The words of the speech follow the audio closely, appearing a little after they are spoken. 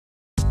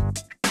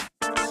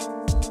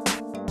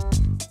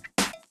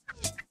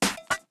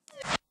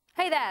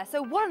Hey there,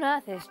 so what on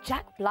earth is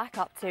Jack Black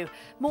up to?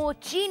 More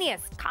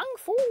genius Kung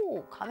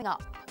Fu coming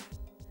up.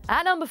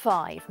 At number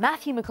 5,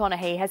 Matthew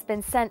McConaughey has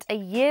been sent a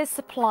year's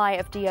supply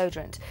of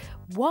deodorant.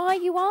 Why,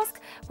 you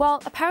ask?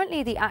 Well,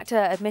 apparently the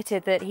actor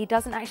admitted that he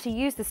doesn't actually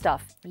use the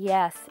stuff.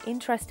 Yes,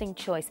 interesting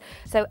choice.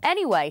 So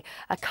anyway,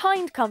 a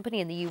kind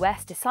company in the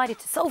US decided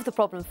to solve the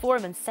problem for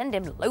him and send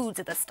him loads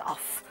of the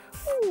stuff.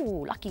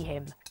 Ooh, lucky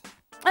him.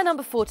 At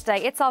number 4 today,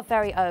 it's our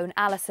very own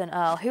Alison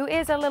Earle, who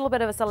is a little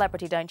bit of a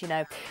celebrity, don't you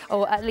know?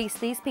 Or at least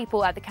these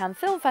people at the Cannes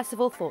Film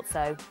Festival thought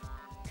so.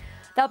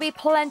 There'll be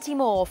plenty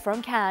more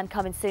from Cannes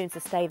coming soon, so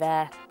stay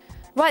there.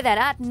 Right then,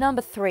 at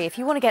number 3, if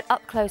you want to get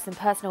up close and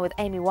personal with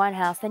Amy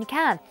Winehouse, then you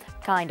can.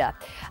 Kinda.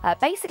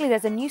 Basically,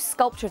 there's a new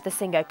sculpture of the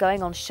singer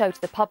going on show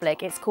to the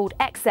public. It's called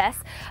Excess.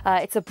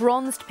 It's a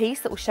bronzed piece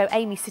that will show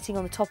Amy sitting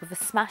on the top of a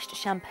smashed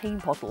champagne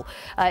bottle.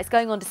 It's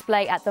going on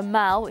display at the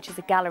Mall, which is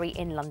a gallery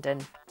in London.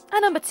 At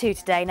number 2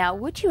 today, now,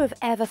 would you have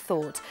ever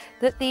thought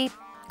that the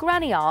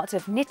granny art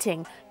of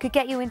knitting could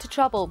get you into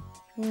trouble?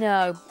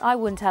 No, I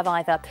wouldn't have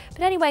either.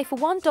 But anyway, for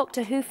one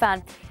Doctor Who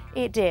fan,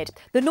 it did.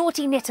 The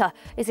naughty knitter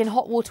is in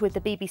hot water with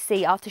the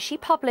BBC after she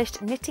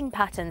published knitting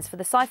patterns for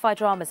the sci-fi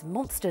dramas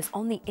Monsters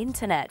on the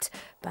Internet.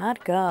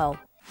 Bad girl.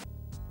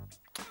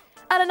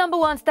 And at number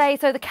 1 today,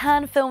 so the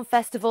Cannes Film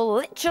Festival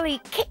literally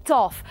kicked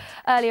off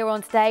earlier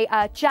on today.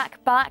 Jack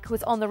Black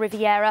was on the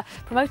Riviera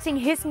promoting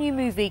his new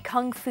movie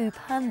Kung Fu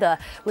Panda,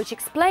 which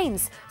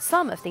explains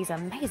some of these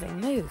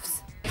amazing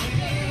moves.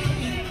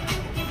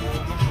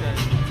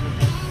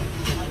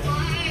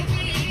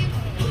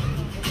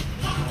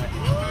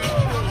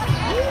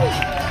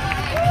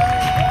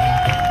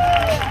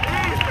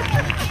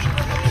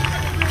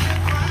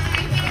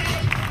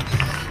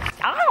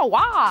 Oh,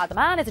 wow, the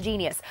man is a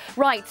genius.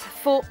 Right,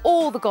 for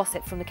all the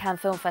gossip from the Cannes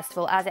Film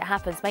Festival as it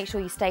happens, make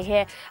sure you stay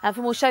here. And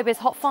for more Showbiz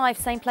Hot 5,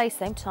 same place,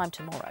 same time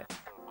tomorrow.